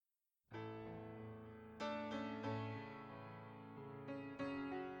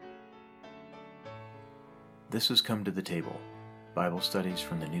This has come to the table, Bible studies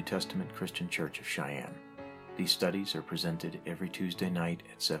from the New Testament Christian Church of Cheyenne. These studies are presented every Tuesday night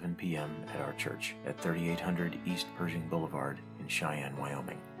at 7 p.m. at our church at 3800 East Pershing Boulevard in Cheyenne,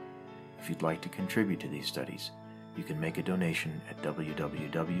 Wyoming. If you'd like to contribute to these studies, you can make a donation at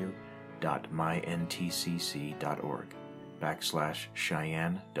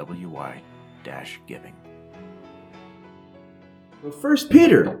www.myntcc.org/CheyenneWY-giving. Well, 1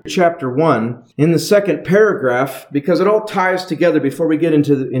 Peter chapter 1, in the second paragraph, because it all ties together before we get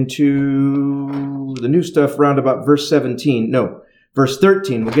into the new stuff round about verse 13.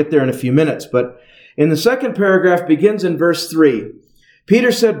 We'll get there in a few minutes. But in the second paragraph begins in verse 3.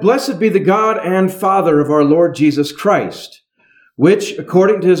 Peter said, "Blessed be the God and Father of our Lord Jesus Christ, which,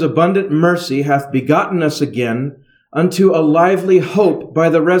 according to his abundant mercy, hath begotten us again unto a lively hope by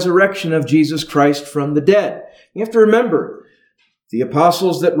the resurrection of Jesus Christ from the dead." You have to remember, the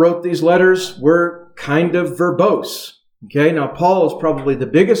apostles that wrote these letters were kind of verbose. Okay, now Paul is probably the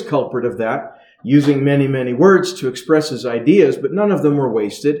biggest culprit of that, using many, many words to express his ideas, but none of them were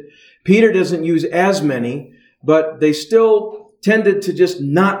wasted. Peter doesn't use as many, but they still tended to just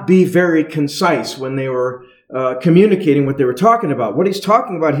not be very concise when they were communicating what they were talking about. What he's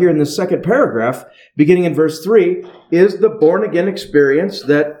talking about here in the second paragraph, beginning in verse 3, is the born-again experience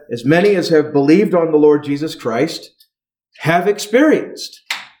that as many as have believed on the Lord Jesus Christ have experienced.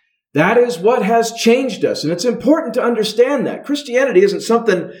 That is what has changed us. And it's important to understand that. Christianity isn't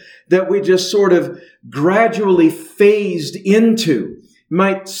something that we just sort of gradually phased into. It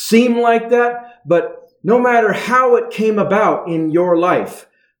might seem like that, but no matter how it came about in your life,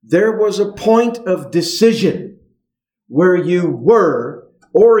 there was a point of decision where you were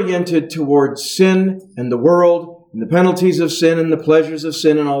oriented towards sin and the world and the penalties of sin and the pleasures of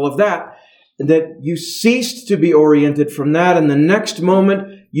sin and all of that, that you ceased to be oriented from that, and the next moment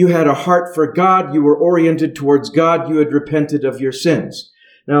you had a heart for God, you were oriented towards God, you had repented of your sins.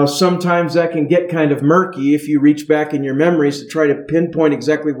 Now, sometimes that can get kind of murky if you reach back in your memories to try to pinpoint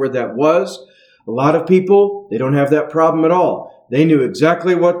exactly where that was. A lot of people, they don't have that problem at all. They knew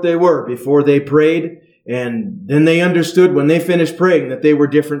exactly what they were before they prayed, and then they understood when they finished praying that they were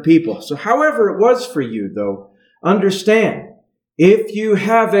different people. So however it was for you, though, understand, if you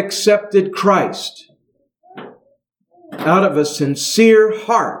have accepted Christ out of a sincere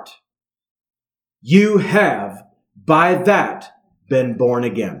heart, you have, by that, been born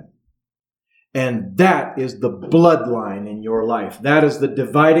again. And that is the bloodline in your life. That is the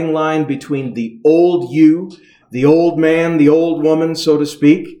dividing line between the old you, the old man, the old woman, so to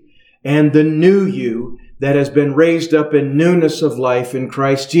speak, and the new you that has been raised up in newness of life in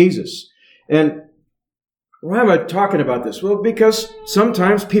Christ Jesus. And why am I talking about this? Well, because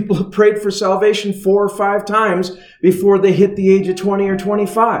sometimes people have prayed for salvation 4 or 5 times before they hit the age of 20 or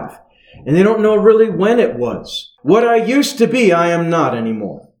 25. And they don't know really when it was. What I used to be, I am not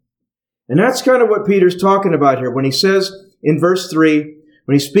anymore. And that's kind of what Peter's talking about here when he says in verse 3,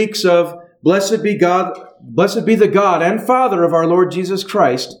 when he speaks of, blessed be the God and Father of our Lord Jesus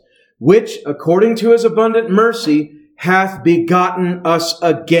Christ, which, according to his abundant mercy, hath begotten us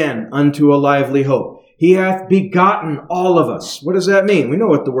again unto a lively hope. He hath begotten all of us. What does that mean? We know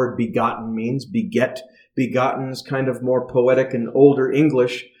what the word begotten means. Beget. Begotten is kind of more poetic and older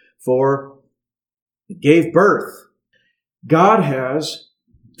English for gave birth. God has,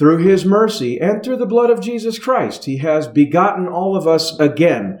 through his mercy and through the blood of Jesus Christ, he has begotten all of us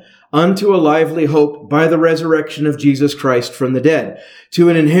again unto a lively hope by the resurrection of Jesus Christ from the dead, to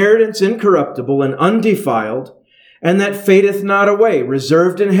an inheritance incorruptible and undefiled, and that fadeth not away,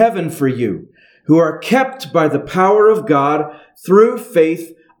 reserved in heaven for you, who are kept by the power of God through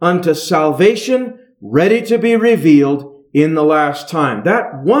faith unto salvation, ready to be revealed in the last time.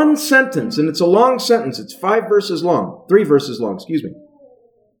 That one sentence, and it's a long sentence, it's 3 verses long, That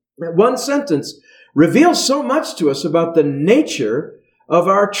one sentence reveals so much to us about the nature of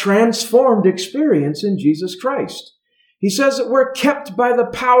our transformed experience in Jesus Christ. He says that we're kept by the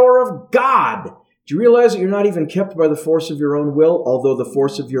power of God. Do you realize that you're not even kept by the force of your own will, although the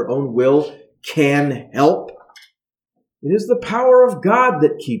force of your own will can help? It is the power of God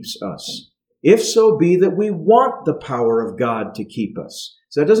that keeps us, if so be that we want the power of God to keep us.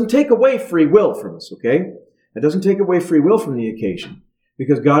 So that doesn't take away free will from us, okay? That doesn't take away free will from the occasion,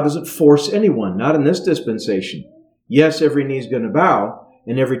 because God doesn't force anyone, not in this dispensation. Yes, every knee is going to bow,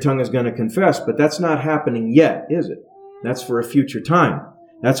 and every tongue is going to confess, but that's not happening yet, is it? That's for a future time.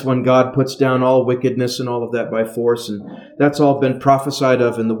 That's when God puts down all wickedness and all of that by force, and that's all been prophesied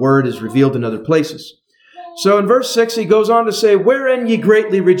of, and the Word is revealed in other places. So in verse 6, he goes on to say, wherein ye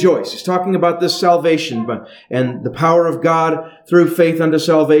greatly rejoice. He's talking about this salvation and the power of God through faith unto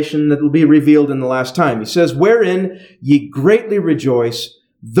salvation that will be revealed in the last time. He says, wherein ye greatly rejoice,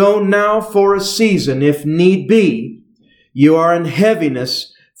 though now for a season, if need be, you are in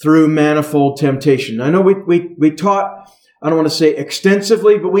heaviness through manifold temptation. I know we taught, I don't want to say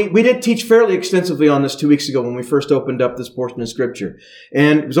extensively, but we did teach fairly extensively on this 2 weeks ago when we first opened up this portion of Scripture.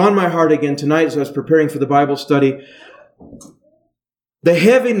 And it was on my heart again tonight as I was preparing for the Bible study. The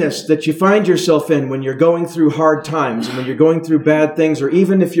heaviness that you find yourself in when you're going through hard times and when you're going through bad things, or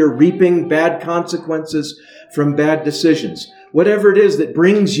even if you're reaping bad consequences from bad decisions. Whatever it is that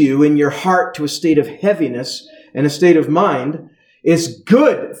brings you in your heart to a state of heaviness and a state of mind is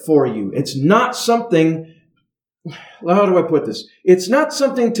good for you. It's not something... How do I put this? It's not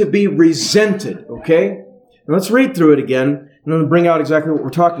something to be resented, okay? Now let's read through it again, and I'm going to bring out exactly what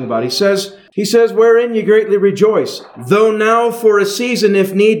we're talking about. He says, wherein ye greatly rejoice, though now for a season,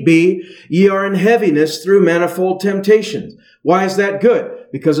 if need be, ye are in heaviness through manifold temptations. Why is that good?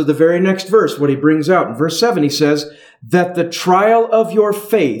 Because of the very next verse, what he brings out. In verse 7, he says, that the trial of your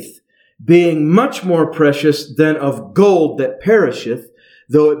faith, being much more precious than of gold that perisheth,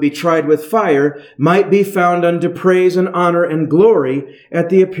 though it be tried with fire, might be found unto praise and honor and glory at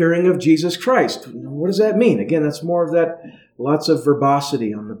the appearing of Jesus Christ. What does that mean? Again, that's more of that, lots of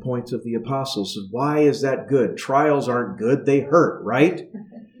verbosity on the points of the apostles. Why is that good? Trials aren't good, they hurt, right?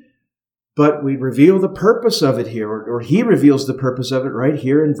 But we reveal the purpose of it here, or he reveals the purpose of it right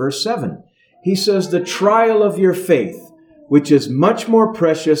here in verse 7. He says, the trial of your faith, which is much more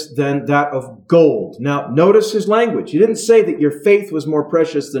precious than that of gold. Now, notice his language. He didn't say that your faith was more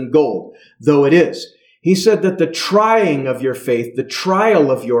precious than gold, though it is. He said that the trying of your faith, the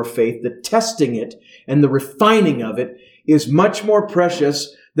trial of your faith, the testing it and the refining of it is much more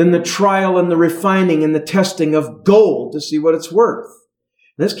precious than the trial and the refining and the testing of gold to see what it's worth.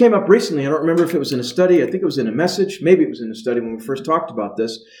 And this came up recently. I don't remember if it was in a study. I think it was in a message. Maybe it was in a study when we first talked about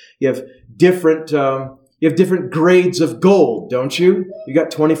this. You have different grades of gold, don't you? You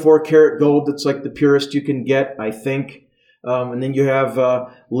got 24 karat gold that's like the purest you can get, I think. And then you have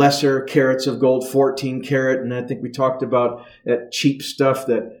lesser carats of gold, 14 karat. And I think we talked about that cheap stuff,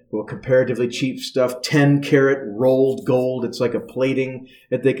 comparatively cheap stuff, 10 karat rolled gold. It's like a plating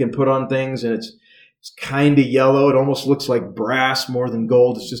that they can put on things, and it's kind of yellow. It almost looks like brass more than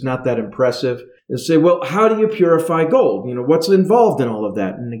gold. It's just not that impressive. And say, well, how do you purify gold? What's involved in all of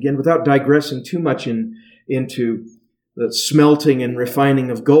that? And again, without digressing too much into the smelting and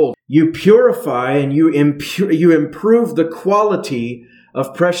refining of gold, you purify and you improve the quality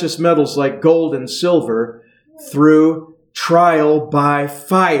of precious metals like gold and silver through trial by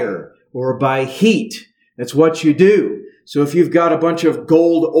fire or by heat. That's what you do. So if you've got a bunch of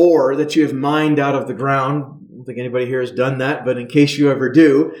gold ore that you have mined out of the ground, I don't think anybody here has done that, but in case you ever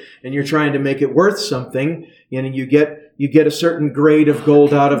do, and you're trying to make it worth something, and you get a certain grade of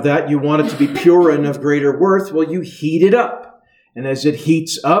gold out of that, you want it to be pure and of greater worth, well, you heat it up. And as it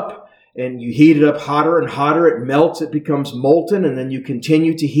heats up, and you heat it up hotter and hotter, it melts, it becomes molten, and then you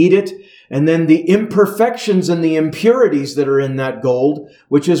continue to heat it. And then the imperfections and the impurities that are in that gold,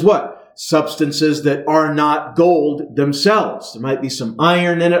 which is what? Substances that are not gold themselves. There might be some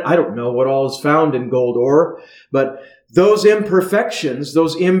iron in it. I don't know what all is found in gold ore, but those imperfections,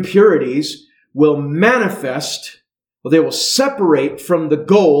 those impurities will manifest. Well, they will separate from the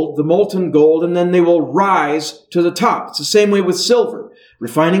gold, the molten gold, and then they will rise to the top. It's the same way with silver.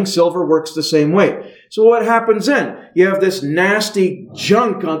 Refining silver works the same way. So what happens then? You have this nasty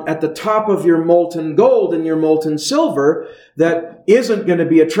junk at the top of your molten gold and your molten silver that isn't going to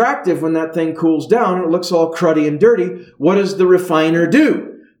be attractive when that thing cools down. It looks all cruddy and dirty. What does the refiner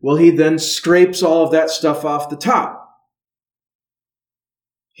do? Well, he then scrapes all of that stuff off the top.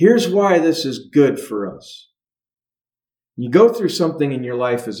 Here's why this is good for us. You go through something in your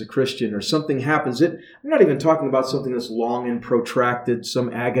life as a Christian, or something happens. I'm not even talking about something that's long and protracted,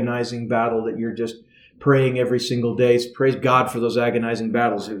 some agonizing battle that you're just praying every single day. Praise God for those agonizing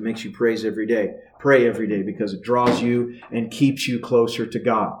battles. It makes you praise every day. Pray every day because it draws you and keeps you closer to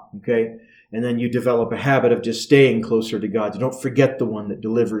God. Okay? And then you develop a habit of just staying closer to God. You don't forget the one that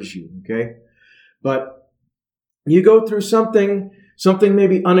delivers you. Okay? But you go through something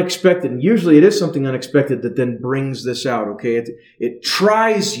maybe unexpected. And usually it is something unexpected that then brings this out, okay? It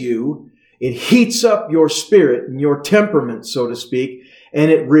tries you, it heats up your spirit and your temperament, so to speak, and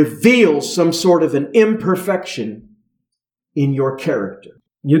it reveals some sort of an imperfection in your character.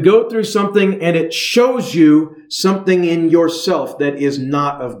 You go through something and it shows you something in yourself that is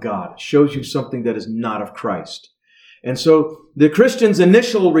not of God. It shows you something that is not of Christ. And so the Christian's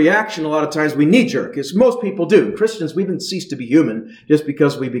initial reaction, a lot of times we knee-jerk, as most people do. Christians, we didn't cease to be human just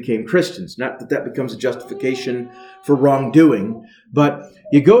because we became Christians. Not that that becomes a justification for wrongdoing, but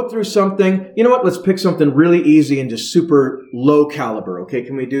you go through something, you know what, let's pick something really easy and just super low caliber, okay?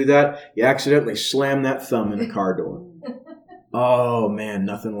 Can we do that? You accidentally slam that thumb in a car door. Oh man,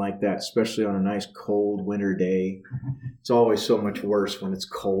 nothing like that, especially on a nice cold winter day. It's always so much worse when it's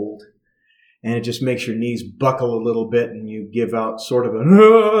cold. And it just makes your knees buckle a little bit and you give out sort of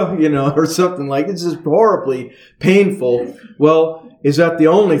a, or something like it's just horribly painful. Well, is that the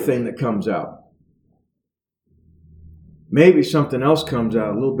only thing that comes out? Maybe something else comes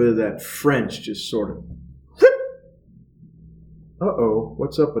out, a little bit of that French just sort of, uh-oh,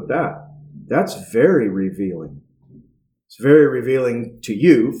 what's up with that? That's very revealing. It's very revealing to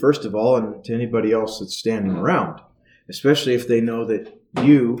you, first of all, and to anybody else that's standing around, especially if they know that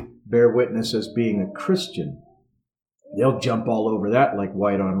you bear witness as being a Christian. They'll jump all over that like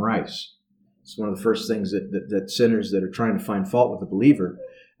white on rice. It's one of the first things that sinners that are trying to find fault with a believer,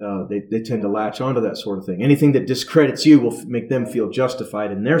 they tend to latch onto that sort of thing. Anything that discredits you will make them feel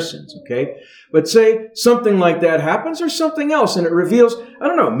justified in their sins, okay? But say something like that happens or something else, and it reveals, I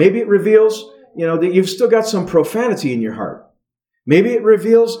don't know, maybe it reveals, that you've still got some profanity in your heart. Maybe it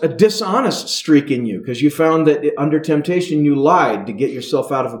reveals a dishonest streak in you because you found that under temptation you lied to get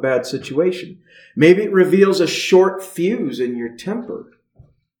yourself out of a bad situation. Maybe it reveals a short fuse in your temper.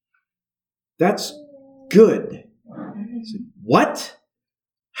 That's good. What?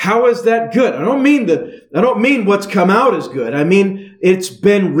 How is that good? I don't mean what's come out is good. I mean it's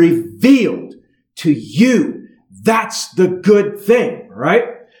been revealed to you. That's the good thing, right?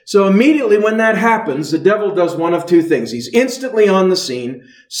 So immediately when that happens, the devil does one of two things. He's instantly on the scene,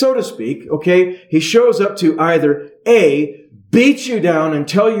 so to speak, okay? He shows up to either A, beat you down and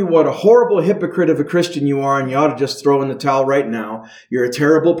tell you what a horrible hypocrite of a Christian you are and you ought to just throw in the towel right now. You're a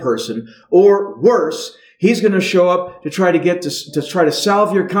terrible person. Or worse, he's going to show up to try to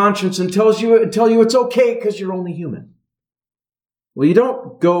salve your conscience and tell you it's okay because you're only human. Well, you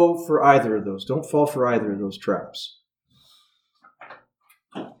don't go for either of those. Don't fall for either of those traps.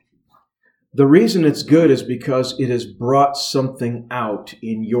 The reason it's good is because it has brought something out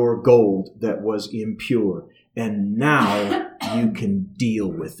in your gold that was impure. And now you can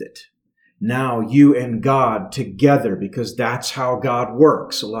deal with it. Now you and God together, because that's how God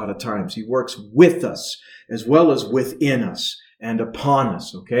works a lot of times. He works with us as well as within us and upon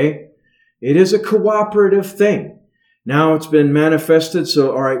us, okay? It is a cooperative thing. Now it's been manifested,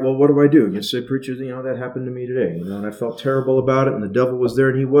 so all right, well, what do I do? You say, preacher, that happened to me today, and I felt terrible about it, and the devil was there,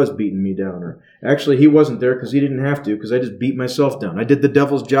 and he was beating me down. Or actually, he wasn't there because he didn't have to, because I just beat myself down. I did the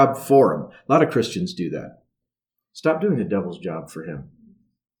devil's job for him. A lot of Christians do that. Stop doing the devil's job for him.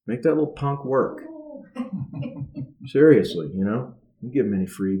 Make that little punk work. Seriously, don't give him any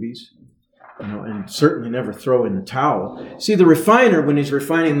freebies. And certainly never throw in the towel. See, the refiner, when he's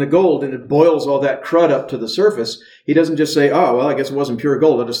refining the gold and it boils all that crud up to the surface, he doesn't just say, oh, well, I guess it wasn't pure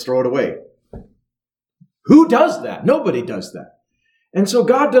gold, I'll just throw it away. Who does that? Nobody does that. And so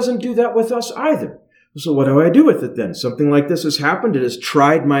God doesn't do that with us either. So what do I do with it then? Something like this has happened. It has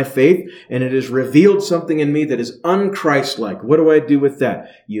tried my faith and it has revealed something in me that is un-Christ-like. What do I do with that?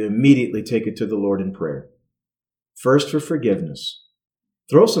 You immediately take it to the Lord in prayer. First, for forgiveness.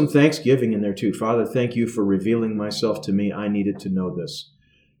 Throw some thanksgiving in there too. Father, thank you for revealing myself to me. I needed to know this.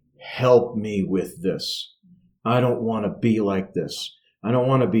 Help me with this. I don't want to be like this. I don't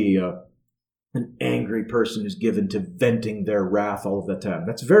want to be an angry person who's given to venting their wrath all of the time.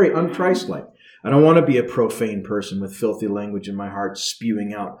 That's very un-Christ-like. I don't want to be a profane person with filthy language in my heart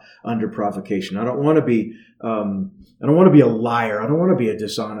spewing out under provocation. I don't want to be a liar. I don't want to be a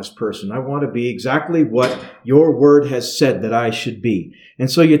dishonest person. I want to be exactly what your word has said that I should be.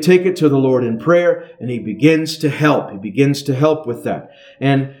 And so you take it to the Lord in prayer, and he begins to help. He begins to help with that.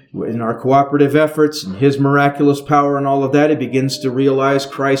 And in our cooperative efforts and his miraculous power and all of that, he begins to realize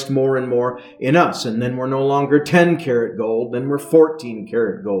Christ more and more in us. And then we're no longer 10-karat gold, then we're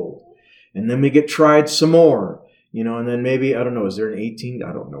 14-karat gold. And then we get tried some more, and then maybe, I don't know, is there an 18?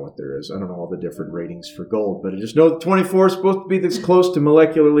 I don't know what there is. I don't know all the different ratings for gold, but I just know that 24 is supposed to be as close to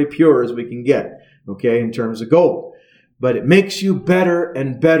molecularly pure as we can get, okay, in terms of gold. But it makes you better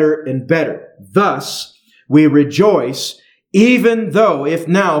and better and better. Thus, we rejoice, even though, if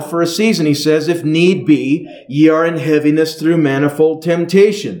now for a season, he says, if need be, ye are in heaviness through manifold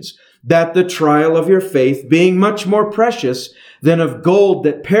temptations, that the trial of your faith, being much more precious than of gold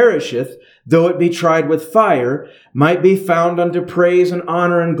that perisheth, though it be tried with fire, might be found unto praise and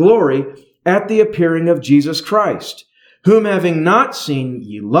honor and glory at the appearing of Jesus Christ, whom having not seen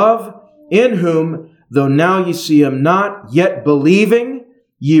ye love, in whom, though now ye see him not, yet believing,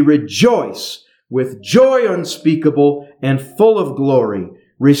 ye rejoice with joy unspeakable and full of glory,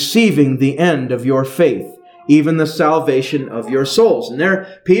 receiving the end of your faith, even the salvation of your souls. And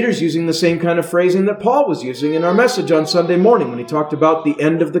there, Peter's using the same kind of phrasing that Paul was using in our message on Sunday morning when he talked about the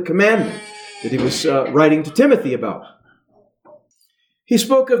end of the commandment that he was writing to Timothy about. He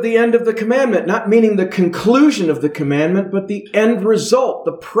spoke of the end of the commandment, not meaning the conclusion of the commandment, but the end result,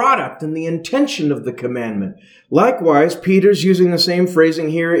 the product and the intention of the commandment. Likewise, Peter's using the same phrasing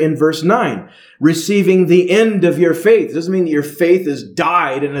here in verse 9, receiving the end of your faith. It doesn't mean that your faith has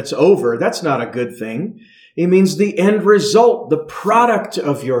died and it's over. That's not a good thing. It means the end result, the product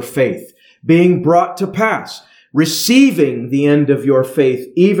of your faith being brought to pass, receiving the end of your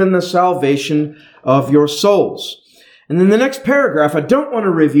faith, even the salvation of your souls. And then the next paragraph, I don't want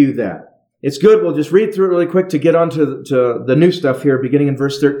to review that. It's good. We'll just read through it really quick to get on to the new stuff here, beginning in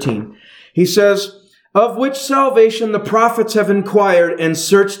verse 13. He says, of which salvation the prophets have inquired and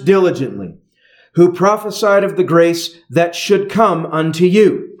searched diligently, who prophesied of the grace that should come unto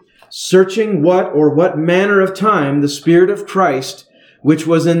you, searching what manner of time the Spirit of Christ, which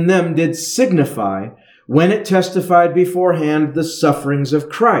was in them, did signify, when it testified beforehand the sufferings of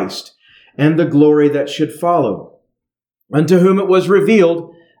Christ, and the glory that should follow. Unto whom it was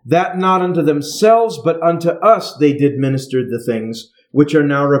revealed, that not unto themselves, but unto us they did minister the things, which are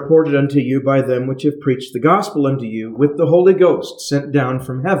now reported unto you by them which have preached the gospel unto you, with the Holy Ghost sent down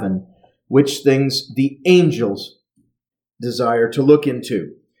from heaven, which things the angels desire to look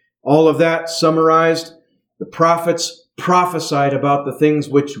into. All of that summarized, the prophets prophesied about the things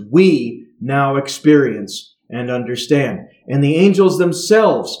which we now experience and understand. And the angels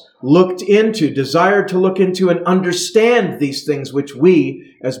themselves desired to look into and understand these things which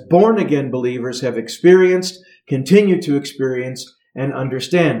we, as born-again believers, have experienced, continue to experience, and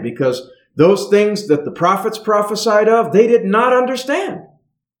understand. Because those things that the prophets prophesied of, they did not understand.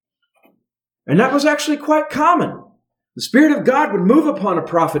 And that was actually quite common. The Spirit of God would move upon a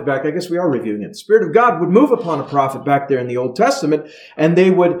prophet back. I guess we are reviewing it. The Spirit of God would move upon a prophet back there in the Old Testament, and they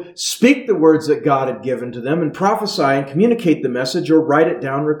would speak the words that God had given to them and prophesy and communicate the message or write it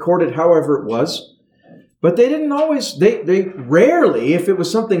down, record it, however it was. But they didn't always, they rarely, if it was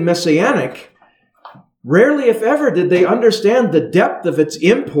something messianic, rarely, if ever, did they understand the depth of its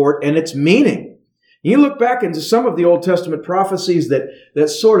import and its meaning. You look back into some of the Old Testament prophecies that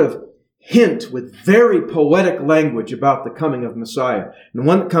sort of hint with very poetic language about the coming of Messiah. And the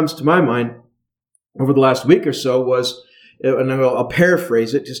one that comes to my mind over the last week or so was, and I'll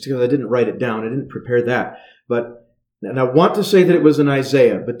paraphrase it just because I didn't write it down. I didn't prepare that. And I want to say that it was in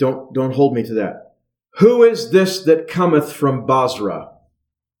Isaiah, but don't hold me to that. Who is this that cometh from Bozrah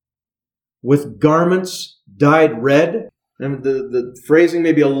with garments dyed red? And the phrasing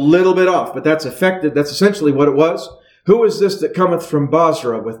may be a little bit off, but that's essentially what it was. Who is this that cometh from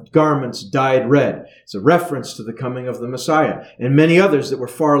Bozrah with garments dyed red? It's a reference to the coming of the Messiah, and many others that were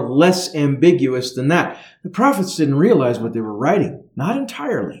far less ambiguous than that. The prophets didn't realize what they were writing, not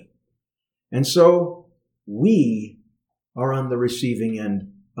entirely. And so we are on the receiving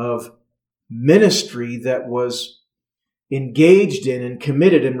end of ministry that was engaged in and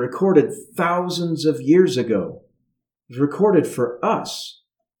committed and recorded thousands of years ago. It was recorded for us.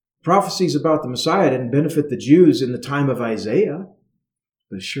 Prophecies about the Messiah didn't benefit the Jews in the time of Isaiah,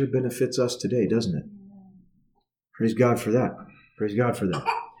 but it sure benefits us today, doesn't it? Praise God for that. Praise God for that.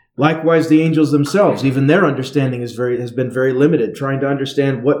 Likewise, the angels themselves, even their understanding has been very limited, trying to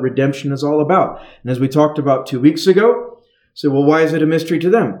understand what redemption is all about. And as we talked about 2 weeks ago, say, well, why is it a mystery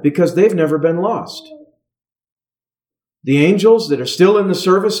to them? Because they've never been lost. The angels that are still in the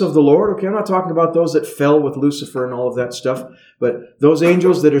service of the Lord, okay, I'm not talking about those that fell with Lucifer and all of that stuff, but those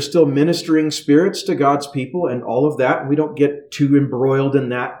angels that are still ministering spirits to God's people and all of that, and we don't get too embroiled in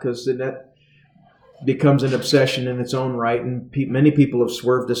that because that becomes an obsession in its own right, and many people have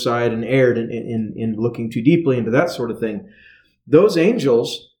swerved aside and erred in looking too deeply into that sort of thing. Those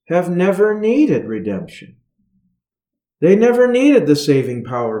angels have never needed redemption. They never needed the saving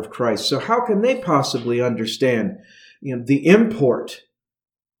power of Christ, so how can they possibly understand the import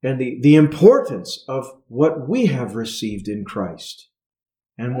and the importance of what we have received in Christ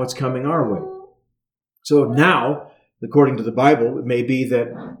and what's coming our way? So now, according to the Bible, it may be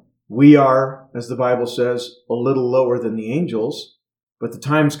that we are, as the Bible says, a little lower than the angels, but the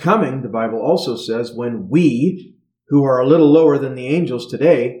time's coming, the Bible also says, when we, who are a little lower than the angels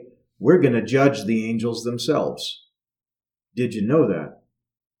today, we're going to judge the angels themselves. Did you know that?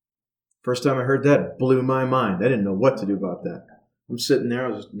 First time I heard that, it blew my mind. I didn't know what to do about that. I'm sitting there, I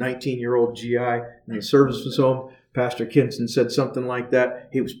was a 19-year-old GI, and the service was home. Pastor Kinson said something like that.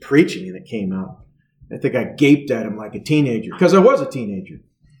 He was preaching, and it came out. I think I gaped at him like a teenager, because I was a teenager.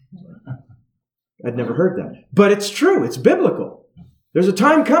 I'd never heard that. But it's true. It's biblical. There's a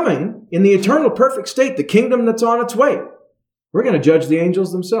time coming in the eternal perfect state, the kingdom that's on its way. We're going to judge the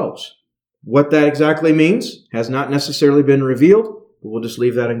angels themselves. What that exactly means has not necessarily been revealed, but we'll just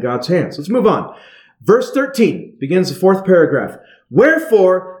leave that in God's hands. Let's move on. Verse 13 begins the fourth paragraph.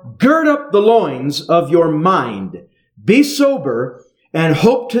 Wherefore, gird up the loins of your mind, be sober, and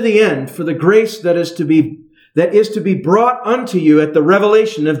hope to the end for the grace that is to be brought unto you at the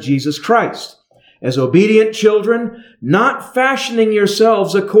revelation of Jesus Christ. As obedient children, not fashioning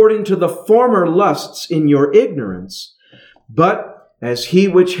yourselves according to the former lusts in your ignorance, but as he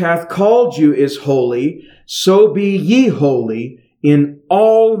which hath called you is holy, so be ye holy in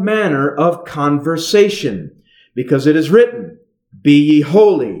all manner of conversation. Because it is written, be ye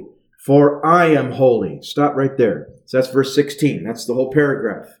holy, for I am holy. Stop right there. So that's verse 16. That's the whole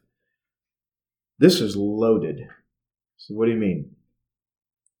paragraph. This is loaded. So what do you mean?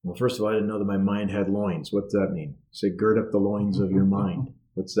 Well, first of all, I didn't know that my mind had loins. What does that mean? Say, gird up the loins of your mind.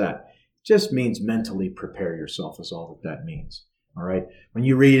 What's that? It just means mentally prepare yourself is all that means. All right? When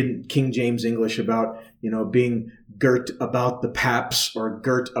you read King James English about, being girt about the paps or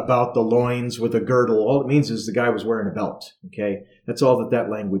girt about the loins with a girdle, all it means is the guy was wearing a belt. Okay? That's all that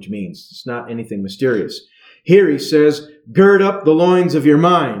language means. It's not anything mysterious. Here he says, gird up the loins of your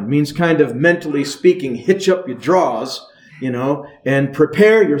mind. Means kind of mentally speaking, hitch up your drawers, and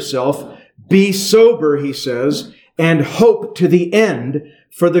prepare yourself. Be sober, he says, and hope to the end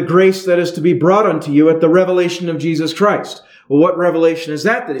for the grace that is to be brought unto you at the revelation of Jesus Christ. Well, what revelation is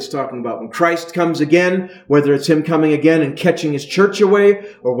that he's talking about? When Christ comes again, whether it's him coming again and catching his church away,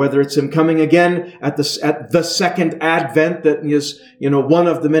 or whether it's him coming again at the second advent that is, one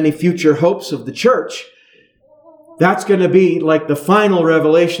of the many future hopes of the church. That's going to be like the final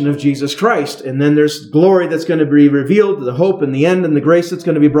revelation of Jesus Christ. And then there's glory that's going to be revealed, the hope and the end and the grace that's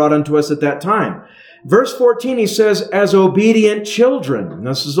going to be brought unto us at that time. Verse 14, he says, as obedient children.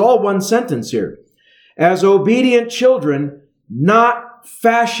 This is all one sentence here. As obedient children, not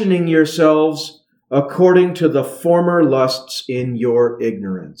fashioning yourselves according to the former lusts in your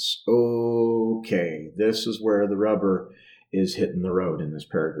ignorance. Okay, this is where the rubber is hitting the road in this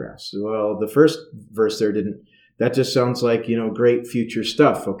paragraph. So, well, the first verse there that just sounds like, great future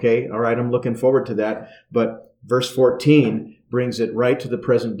stuff, okay? All right, I'm looking forward to that. But verse 14 brings it right to the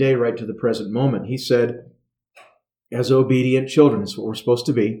present day, right to the present moment. He said, as obedient children, that's what we're supposed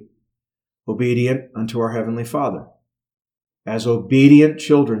to be, obedient unto our Heavenly Father. As obedient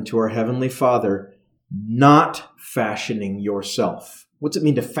children to our Heavenly Father, not fashioning yourself. What's it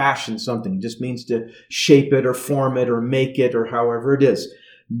mean to fashion something? It just means to shape it or form it or make it or however it is.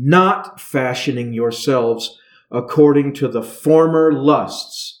 Not fashioning yourselves according to the former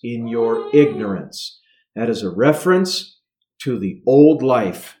lusts in your ignorance. That is a reference to the old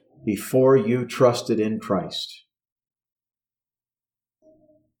life before you trusted in Christ.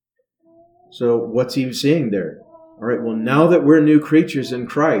 So what's he saying there? All right, well, now that we're new creatures in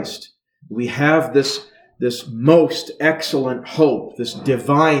Christ, we have this most excellent hope, this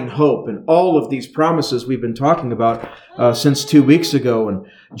divine hope, and all of these promises we've been talking about since 2 weeks ago, and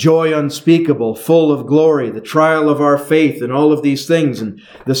joy unspeakable, full of glory, the trial of our faith, and all of these things, and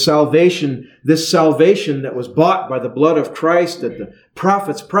this salvation that was bought by the blood of Christ, that the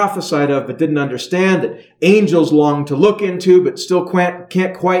prophets prophesied of but didn't understand, that angels long to look into but still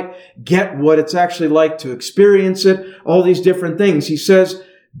can't quite get what it's actually like to experience it, all these different things. He says,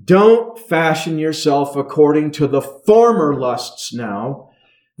 don't fashion yourself according to the former lusts now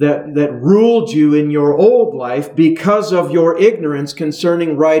that ruled you in your old life because of your ignorance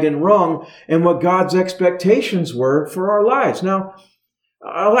concerning right and wrong and what God's expectations were for our lives. Now,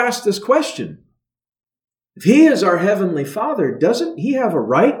 I'll ask this question. If He is our Heavenly Father, doesn't He have a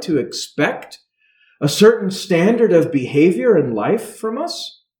right to expect a certain standard of behavior and life from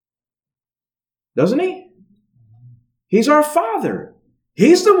us? Doesn't He? He's our Father.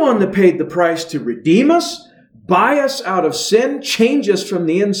 He's the one that paid the price to redeem us, buy us out of sin, change us from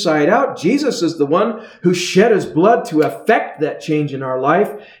the inside out. Jesus is the one who shed His blood to effect that change in our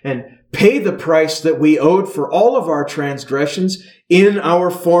life and pay the price that we owed for all of our transgressions in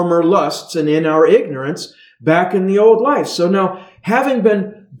our former lusts and in our ignorance back in the old life. So now, having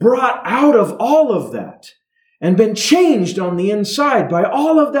been brought out of all of that and been changed on the inside by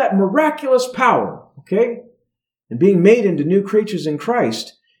all of that miraculous power, okay, and being made into new creatures in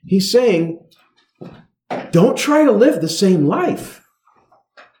Christ, He's saying, don't try to live the same life.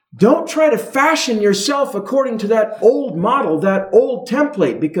 Don't try to fashion yourself according to that old model, that old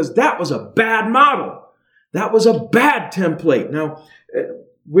template, because that was a bad model. That was a bad template. Now,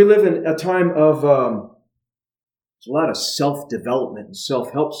 we live in a time of there's a lot of self-development and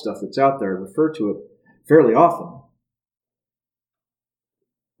self-help stuff that's out there. I refer to it fairly often.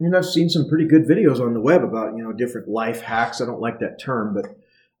 And I've seen some pretty good videos on the web about, different life hacks. I don't like that term, but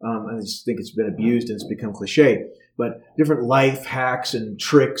I just think it's been abused and it's become cliche. But different life hacks and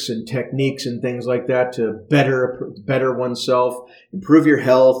tricks and techniques and things like that to better oneself, improve your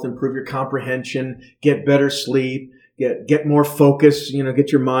health, improve your comprehension, get better sleep, get more focus,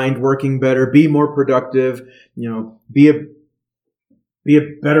 get your mind working better, be more productive, be a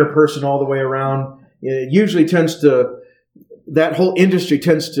better person all the way around. It usually that whole industry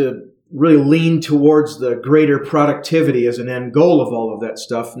tends to really lean towards the greater productivity as an end goal of all of that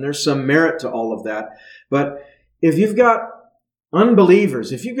stuff. And there's some merit to all of that. But if you've got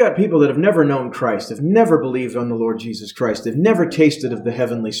unbelievers, if you've got people that have never known Christ, have never believed on the Lord Jesus Christ, they've never tasted of the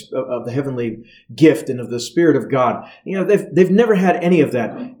heavenly gift and of the Spirit of God, they've never had any of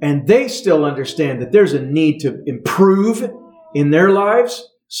that. And they still understand that there's a need to improve in their lives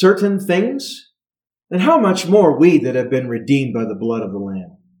certain things. And how much more we that have been redeemed by the blood of the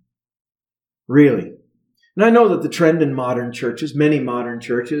Lamb? Really. And I know that the trend in modern churches, many modern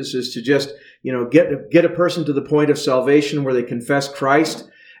churches, is to just, get a person to the point of salvation where they confess Christ,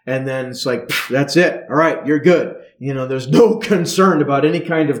 and then it's like, that's it. All right, you're good. There's no concern about any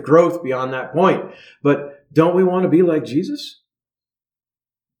kind of growth beyond that point. But don't we want to be like Jesus?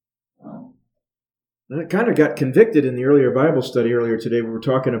 And I kind of got convicted in the earlier Bible study earlier today.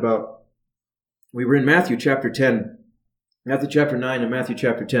 We were in Matthew chapter 10, Matthew chapter 9 and Matthew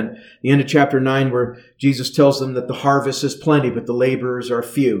chapter 10. The end of chapter 9 where Jesus tells them that the harvest is plenty, but the laborers are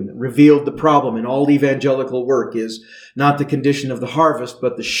few. And it revealed the problem in all evangelical work is not the condition of the harvest,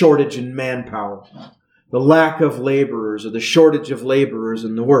 but the shortage in manpower. The lack of laborers, or the shortage of laborers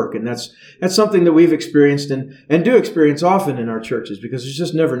in the work. And that's something that we've experienced and do experience often in our churches, because there's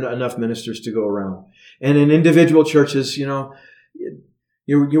just never enough ministers to go around. And in individual churches,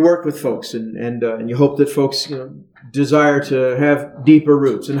 you work with folks and you hope that folks, desire to have deeper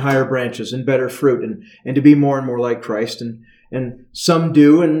roots and higher branches and better fruit and to be more and more like Christ. And some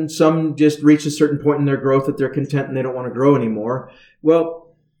do, and some just reach a certain point in their growth that they're content and they don't want to grow anymore.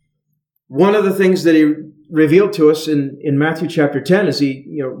 Well, one of the things that he revealed to us in Matthew chapter 10 is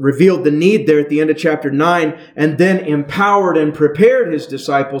he, revealed the need there at the end of chapter 9 and then empowered and prepared his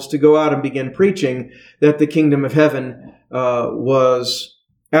disciples to go out and begin preaching that the kingdom of heaven was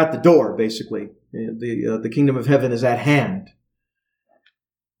at the door, basically. The kingdom of heaven is at hand.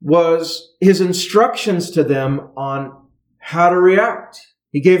 Was his instructions to them on how to react.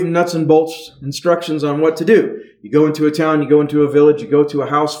 He gave them nuts and bolts instructions on what to do. You go into a town, you go into a village, you go to a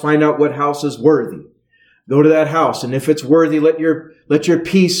house, find out what house is worthy. Go to that house, and if it's worthy, let your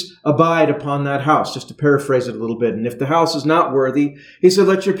peace abide upon that house, just to paraphrase it a little bit. And if the house is not worthy, he said,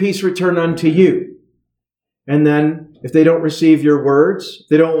 let your peace return unto you. And then, if they don't receive your words,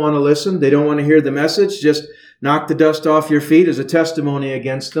 they don't want to listen, they don't want to hear the message, just knock the dust off your feet as a testimony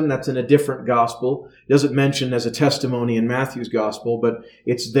against them. That's in a different gospel. It doesn't mention as a testimony in Matthew's gospel, but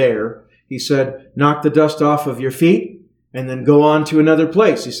it's there. He said, knock the dust off of your feet and then go on to another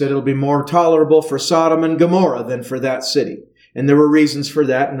place. He said it'll be more tolerable for Sodom and Gomorrah than for that city. And there were reasons for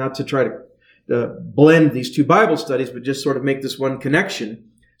that, not to try to blend these two Bible studies, but just sort of make this one connection.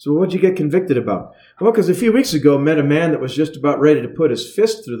 So what'd you get convicted about? Well, because a few weeks ago I met a man that was just about ready to put his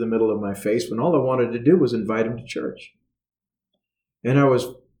fist through the middle of my face when all I wanted to do was invite him to church. And I was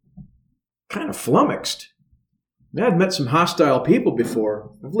kind of flummoxed. I'd met some hostile people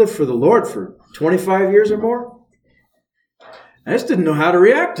before. I've lived for the Lord for 25 years or more. I just didn't know how to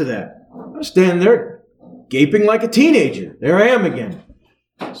react to that. I was standing there gaping like a teenager. There I am again.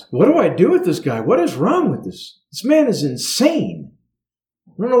 What do I do with this guy? What is wrong with this? This man is insane.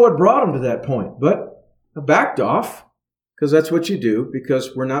 I don't know what brought him to that point, but I backed off because that's what you do,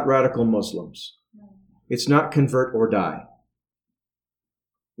 because we're not radical Muslims. It's not convert or die.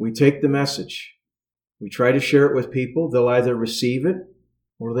 We take the message. We try to share it with people. They'll either receive it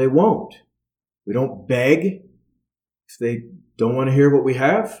or they won't. We don't beg. If they don't want to hear what we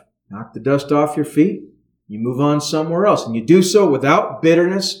have, knock the dust off your feet. You move on somewhere else. And you do so without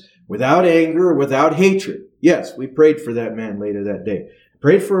bitterness, without anger, without hatred. Yes, we prayed for that man later that day.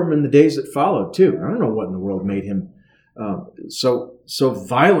 Prayed for him in the days that followed, too. I don't know what in the world made him so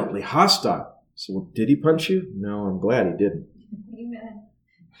violently hostile. So, did he punch you? No, I'm glad he didn't.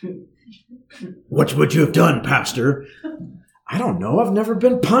 Amen. What would you have done, Pastor? I don't know. I've never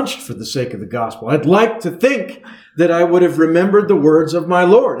been punched for the sake of the gospel. I'd like to think that I would have remembered the words of my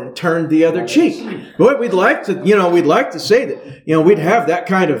Lord and turned the other cheek. Boy, we'd like to say that, we'd have that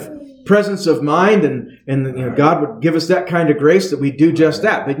kind of presence of mind, and God would give us that kind of grace that we do just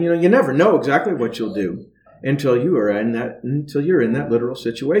that. But you never know exactly what you'll do until you're in that literal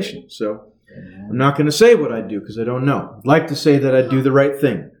situation. So I'm not going to say what I'd do because I don't know. I'd like to say that I'd do the right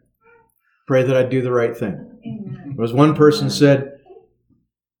thing. Pray that I'd do the right thing. There was one person said,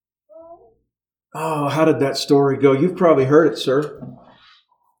 "Oh, how did that story go? You've probably heard it, sir.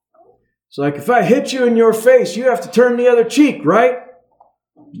 It's like, if I hit you in your face, you have to turn the other cheek, right?"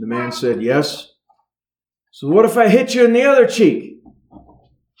 The man said, "Yes." "So what if I hit you in the other cheek?"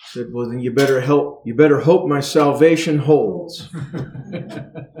 He said, "Well, then you better hope my salvation holds."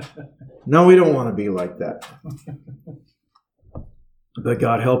 No, we don't want to be like that. But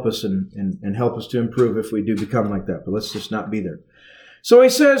God help us and help us to improve if we do become like that. But let's just not be there. So he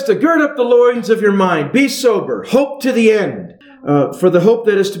says to gird up the loins of your mind, be sober, hope to the end, for the hope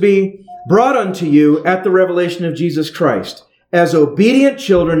that is to be brought unto you at the revelation of Jesus Christ, as obedient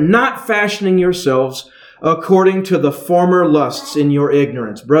children, not fashioning yourselves according to the former lusts in your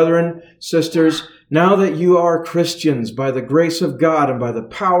ignorance. Brethren, sisters, now that you are Christians by the grace of God and by the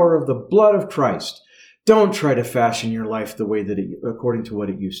power of the blood of Christ, don't try to fashion your life the way that according to what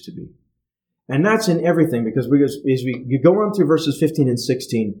it used to be. And that's in everything, because you go on through verses 15 and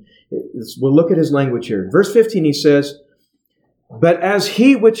 16, we'll look at his language here. Verse 15, he says, "But as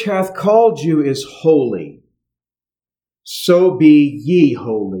he which hath called you is holy, so be ye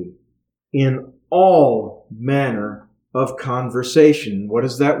holy in all manner of conversation." What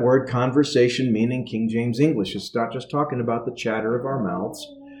does that word conversation mean in King James English? It's not just talking about the chatter of our mouths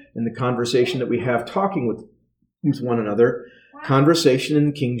and the conversation that we have talking with one another. Conversation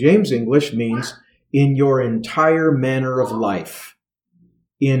in King James English means in your entire manner of life.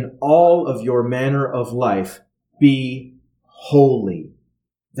 In all of your manner of life, be holy.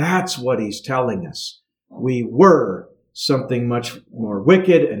 That's what he's telling us. We were something much more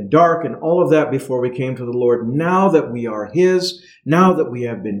wicked and dark and all of that before we came to the Lord. Now that we are his, now that we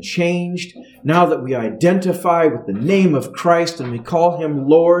have been changed, now that we identify with the name of Christ and we call him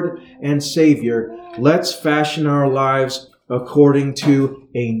Lord and Savior, let's fashion our lives according to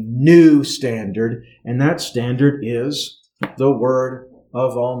a new standard, and that standard is the Word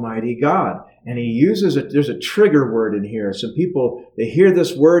of Almighty God. And he uses there's a trigger word in here. Some people, they hear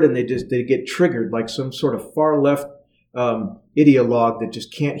this word and they get triggered like some sort of far left ideologue that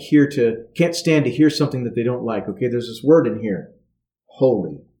just can't stand to hear something that they don't like. Okay, there's this word in here.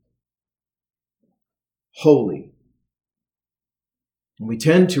 Holy. Holy. And we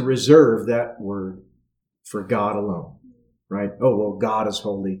tend to reserve that word for God alone. Right? Oh, well, God is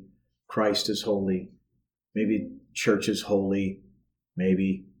holy. Christ is holy. Maybe church is holy.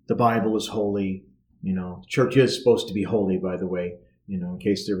 Maybe the Bible is holy. Church is supposed to be holy, by the way, in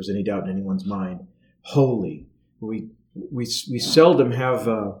case there was any doubt in anyone's mind. Holy. We seldom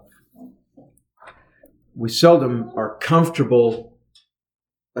are comfortable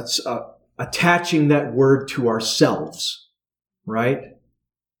attaching that word to ourselves, right?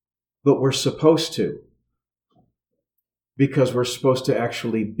 But we're supposed to. Because we're supposed to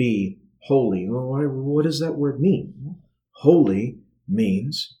actually be holy. Well, what does that word mean? Holy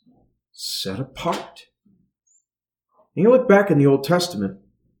means set apart. And you look back in the Old Testament,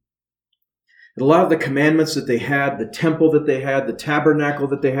 a lot of the commandments that they had, the temple that they had, the tabernacle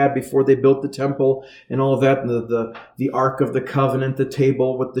that they had before they built the temple, and all of that, and the Ark of the Covenant, the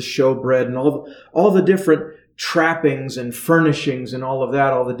table with the showbread, and all the different trappings and furnishings and all of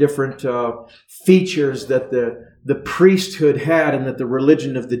that, all the different features that the priesthood had and that the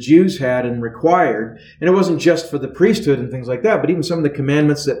religion of the Jews had and required. And it wasn't just for the priesthood and things like that, but even some of the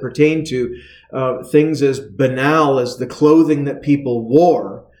commandments that pertain to things as banal as the clothing that people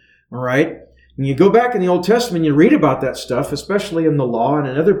wore. All right? And you go back in the Old Testament, you read about that stuff, especially in the law and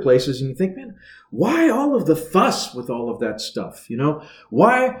in other places, and you think, man, why all of the fuss with all of that stuff?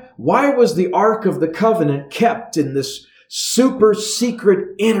 Why was the Ark of the Covenant kept in this super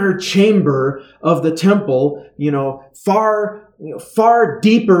secret inner chamber of the temple, far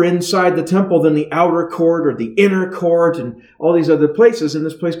deeper inside the temple than the outer court or the inner court and all these other places, in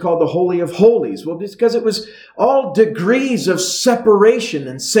this place called the Holy of Holies? Well, it's because it was all degrees of separation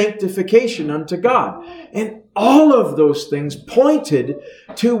and sanctification unto God. And all of those things pointed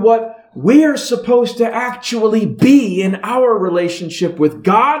to what we are supposed to actually be in our relationship with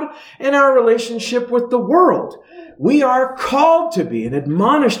God and our relationship with the world. We are called to be and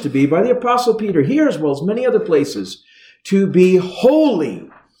admonished to be by the Apostle Peter here as well as many other places to be holy.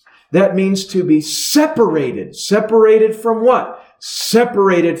 That means to be separated. Separated from what?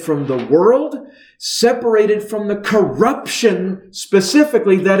 Separated from the world, separated from the corruption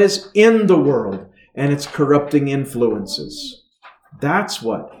specifically that is in the world and its corrupting influences. That's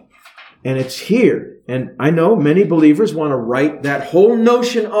what And it's here. And I know many believers want to write that whole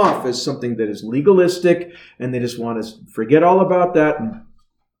notion off as something that is legalistic, and they just want to forget all about that. And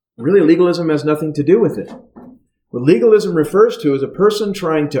really, legalism has nothing to do with it. What legalism refers to is a person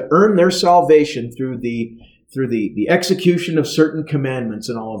trying to earn their salvation through the execution of certain commandments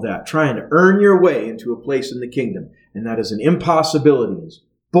and all of that, trying to earn your way into a place in the kingdom. And that is an impossibility. As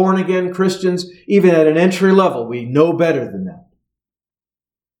born-again Christians, even at an entry level, we know better than that.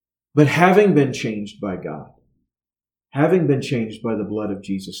 But having been changed by God, having been changed by the blood of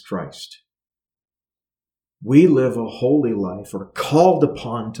Jesus Christ, we live a holy life, or called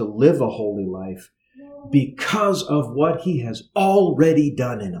upon to live a holy life, because of what He has already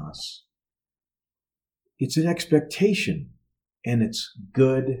done in us. It's an expectation, and it's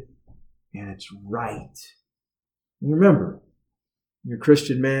good, and it's right. Remember, you're a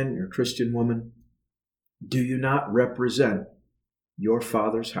Christian man, you're a Christian woman. Do you not represent your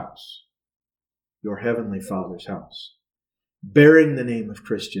Father's house, your Heavenly Father's house? Bearing the name of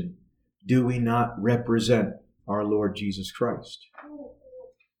Christian, do we not represent our Lord Jesus Christ?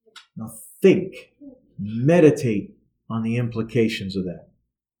 Now think, meditate on the implications of that.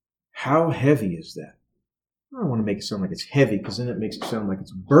 How heavy is that? I don't want to make it sound like it's heavy, because then it makes it sound like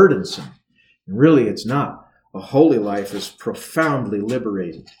it's burdensome. And really, it's not. A holy life is profoundly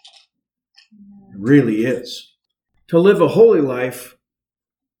liberating. It really is. To live a holy life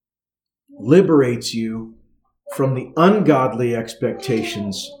liberates you from the ungodly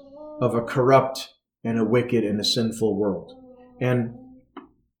expectations of a corrupt and a wicked and a sinful world. And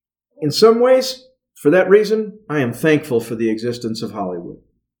in some ways, for that reason, I am thankful for the existence of Hollywood.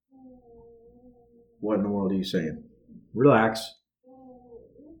 What in the world are you saying? Relax.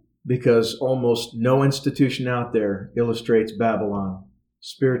 Because almost no institution out there illustrates Babylon,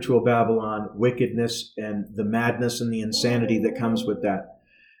 spiritual Babylon, wickedness, and the madness and the insanity that comes with that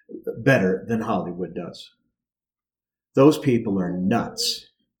better than Hollywood does. Those people are nuts.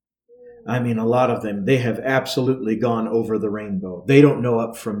 I mean, a lot of them, they have absolutely gone over the rainbow. They don't know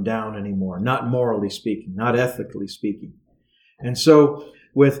up from down anymore, not morally speaking, not ethically speaking. And so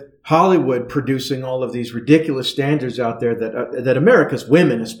with Hollywood producing all of these ridiculous standards out there that America's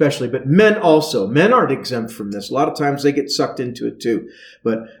women especially, but men also. Men aren't exempt from this. A lot of times they get sucked into it too.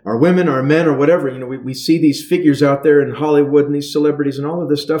 But our women, our men, or whatever, we see these figures out there in Hollywood and these celebrities and all of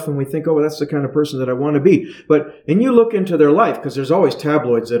this stuff, and we think, oh, well, that's the kind of person that I want to be. And you look into their life, because there's always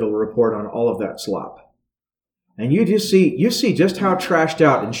tabloids that'll report on all of that slop. And you see just how trashed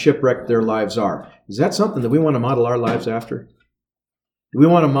out and shipwrecked their lives are. Is that something that we want to model our lives after? Do we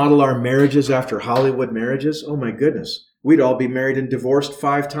want to model our marriages after Hollywood marriages? Oh my goodness. We'd all be married and divorced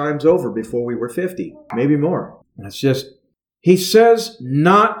 5 times over before we were 50, maybe more. That's just, he says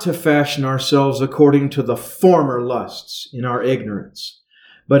not to fashion ourselves according to the former lusts in our ignorance.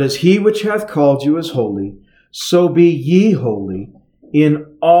 But as He which hath called you is holy, so be ye holy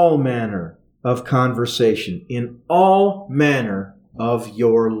in all manner of conversation, in all manner of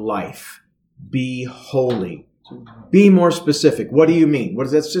your life. Be holy. Be more specific. What do you mean? What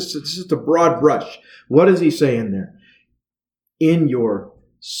is that? It's just a broad brush. What is he saying there? In your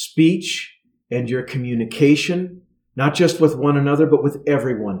speech and your communication, not just with one another, but with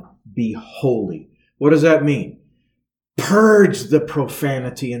everyone, be holy. What does that mean? Purge the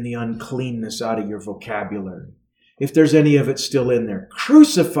profanity and the uncleanness out of your vocabulary. If there's any of it still in there,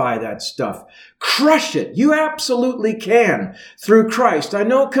 crucify that stuff. Crush it. You absolutely can through Christ. I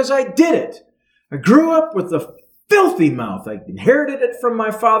know because I did it. I grew up with a filthy mouth. I inherited it from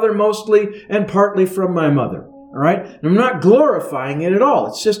my father mostly and partly from my mother. All right? And I'm not glorifying it at all.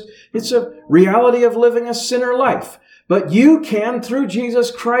 It's a reality of living a sinner life. But you can, through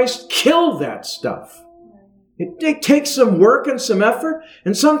Jesus Christ, kill that stuff. It takes some work and some effort,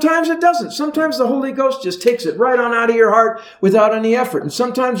 and sometimes it doesn't. Sometimes the Holy Ghost just takes it right on out of your heart without any effort. And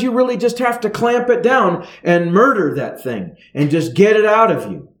sometimes you really just have to clamp it down and murder that thing and just get it out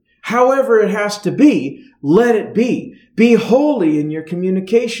of you. However it has to be, let it be. Be holy in your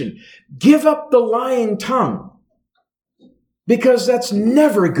communication. Give up the lying tongue. Because that's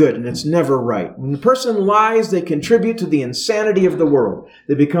never good and it's never right. When a person lies, they contribute to the insanity of the world.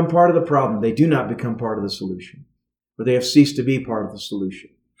 They become part of the problem. They do not become part of the solution. Or they have ceased to be part of the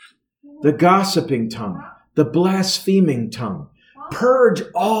solution. The gossiping tongue, the blaspheming tongue. Purge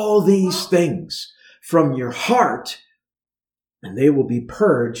all these things from your heart, and they will be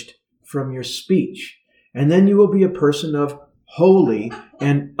purged from your speech. And then you will be a person of holy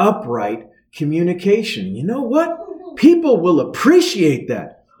and upright communication. You know what? People will appreciate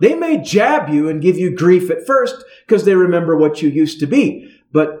that. They may jab you and give you grief at first because they remember what you used to be.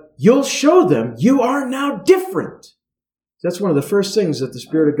 But you'll show them you are now different. That's one of the first things that the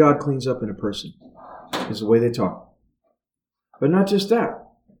Spirit of God cleans up in a person, is the way they talk. But not just that.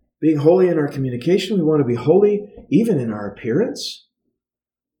 Being holy in our communication, we want to be holy even in our appearance.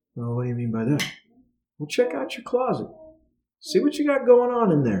 Well, what do you mean by that? Well, check out your closet. See what you got going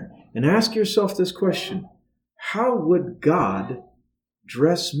on in there. And ask yourself this question. How would God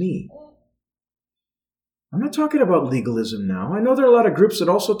dress me? I'm not talking about legalism now. I know there are a lot of groups that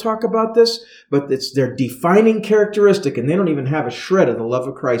also talk about this, but it's their defining characteristic, and they don't even have a shred of the love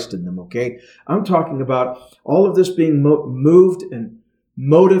of Christ in them, okay? I'm talking about all of this being moved and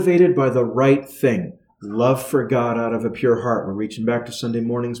motivated by the right thing. Love for God out of a pure heart. We're reaching back to Sunday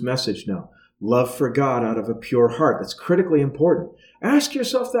morning's message now. Love for God out of a pure heart. That's critically important. Ask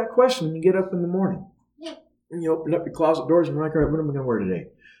yourself that question when you get up in the morning. And you open up your closet doors and you're like, all right, what am I going to wear today?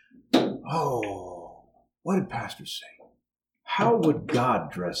 Oh, what did Pastor say? How would God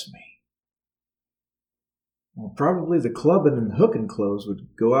dress me? Well, probably the clubbing and hooking clothes would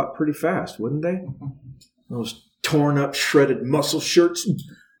go out pretty fast, wouldn't they? Those torn up, shredded muscle shirts.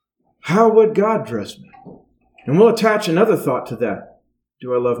 How would God dress me? And we'll attach another thought to that.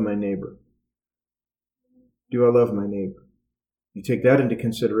 Do I love my neighbor? Do I love my neighbor? You take that into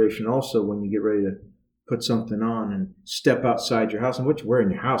consideration also when you get ready to put something on and step outside your house. And what you wear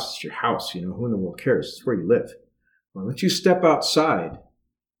in your house is your house. You know, who in the world cares? It's where you live. Well, once you step outside,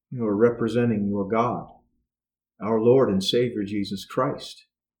 you are representing your God, our Lord and Savior, Jesus Christ.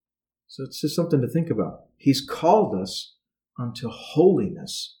 So it's just something to think about. He's called us unto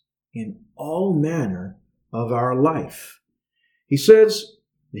holiness in all manner of our life. He says,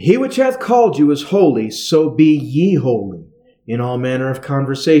 He which hath called you is holy, so be ye holy in all manner of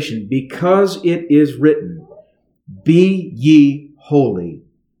conversation, because it is written, Be ye holy,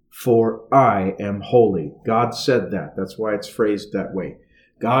 for I am holy. God said that. That's why it's phrased that way.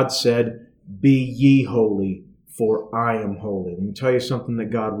 God said, Be ye holy, for I am holy. Let me tell you something that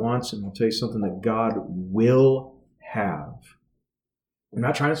God wants, and I'll tell you something that God will have. I'm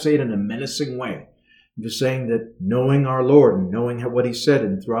not trying to say it in a menacing way. I'm just saying that knowing our Lord and knowing what He said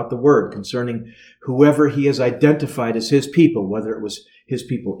and throughout the Word concerning whoever He has identified as His people, whether it was His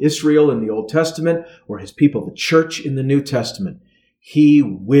people Israel in the Old Testament or His people, the church in the New Testament, He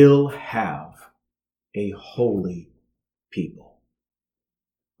will have a holy people.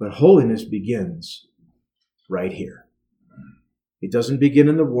 But holiness begins right here. It doesn't begin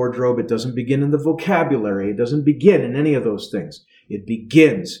in the wardrobe. It doesn't begin in the vocabulary. It doesn't begin in any of those things. It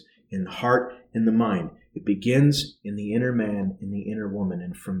begins in the heart and the mind. It begins in the inner man, in the inner woman.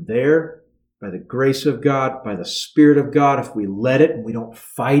 And from there, by the grace of God, by the Spirit of God, if we let it and we don't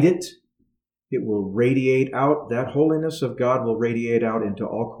fight it, it will radiate out. That holiness of God will radiate out into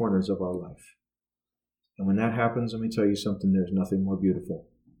all corners of our life. And when that happens, let me tell you something, there's nothing more beautiful.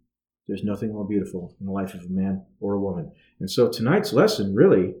 There's nothing more beautiful in the life of a man or a woman. And so tonight's lesson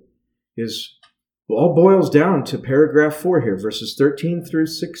really all boils down to paragraph 4 here, verses 13 through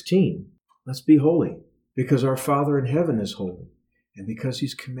 16. Let's be holy, because our Father in heaven is holy, and because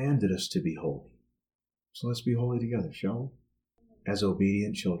He's commanded us to be holy. So let's be holy together, shall we? As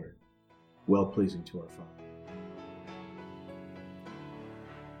obedient children, well-pleasing to our Father.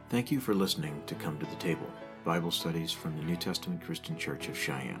 Thank you for listening to Come to the Table, Bible studies from the New Testament Christian Church of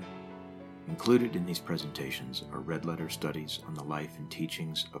Cheyenne. Included in these presentations are red-letter studies on the life and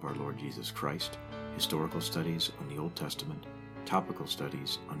teachings of our Lord Jesus Christ, historical studies on the Old Testament, topical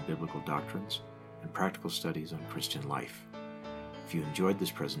studies on biblical doctrines, and practical studies on Christian life. If you enjoyed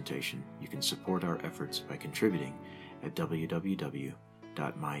this presentation, you can support our efforts by contributing at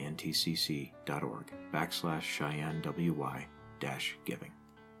www.myntcc.org/CheyenneWY-giving.